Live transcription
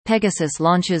Pegasus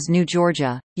launches new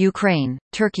Georgia, Ukraine,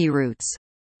 Turkey routes.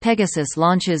 Pegasus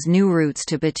launches new routes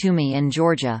to Batumi in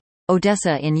Georgia,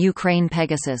 Odessa in Ukraine.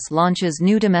 Pegasus launches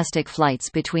new domestic flights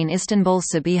between Istanbul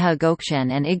Sabiha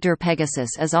Gökçen and Igdir. Pegasus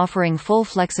is offering full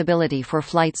flexibility for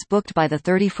flights booked by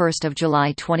 31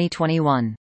 July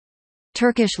 2021.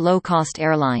 Turkish low-cost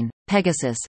airline,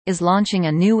 Pegasus, is launching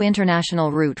a new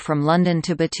international route from London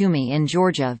to Batumi in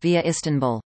Georgia via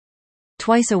Istanbul.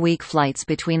 Twice-a-week flights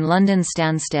between London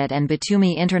Stansted and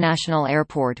Batumi International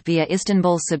Airport via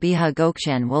Istanbul Sabiha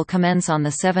Gökçen will commence on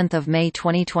 7 May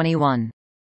 2021.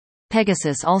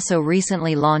 Pegasus also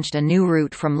recently launched a new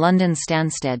route from London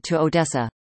Stansted to Odessa,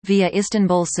 via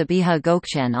Istanbul Sabiha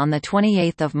Gökçen on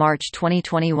 28 March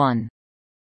 2021.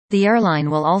 The airline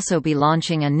will also be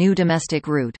launching a new domestic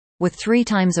route, with 3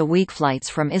 times-a-week flights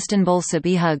from Istanbul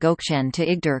Sabiha Gökçen to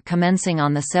Igdir commencing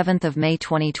on 7 May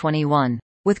 2021.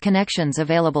 With connections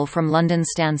available from London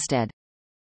Stansted.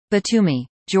 Batumi,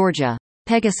 Georgia.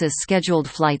 Pegasus scheduled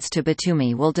flights to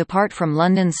Batumi will depart from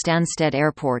London Stansted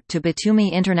Airport to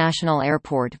Batumi International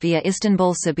Airport via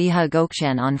Istanbul Sabiha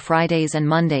Gökçen on Fridays and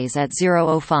Mondays at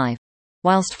 0:05,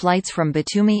 whilst flights from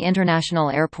Batumi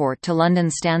International Airport to London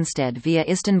Stansted via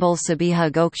Istanbul Sabiha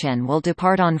Gökçen will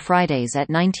depart on Fridays at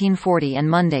 19:40 and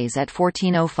Mondays at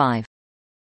 14:05.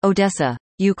 Odessa,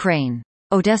 Ukraine.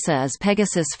 Odessa is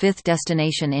Pegasus' 5th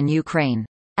destination in Ukraine,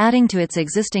 adding to its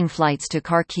existing flights to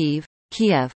Kharkiv,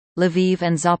 Kiev, Lviv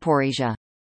and Zaporizhia.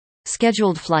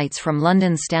 Scheduled flights from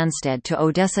London Stansted to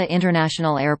Odessa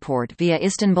International Airport via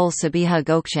Istanbul Sabiha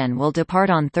Gökçen will depart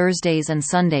on Thursdays and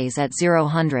Sundays at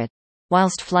 00:00,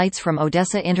 whilst flights from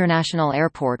Odessa International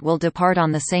Airport will depart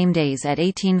on the same days at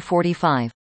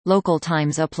 18:45. Local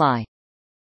times apply.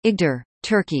 Igdir,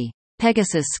 Turkey.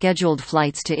 Pegasus scheduled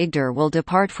flights to Igdir will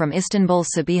depart from Istanbul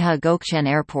Sabiha Gökçen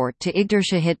Airport to Igdir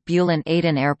Şehit Bülent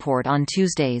Aydın Airport on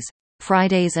Tuesdays,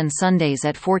 Fridays and Sundays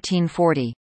at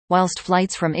 14:40, whilst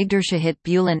flights from Igdir Şehit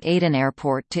Bülent Aydın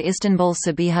Airport to Istanbul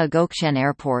Sabiha Gökçen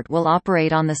Airport will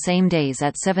operate on the same days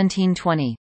at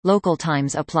 17:20. Local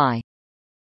times apply.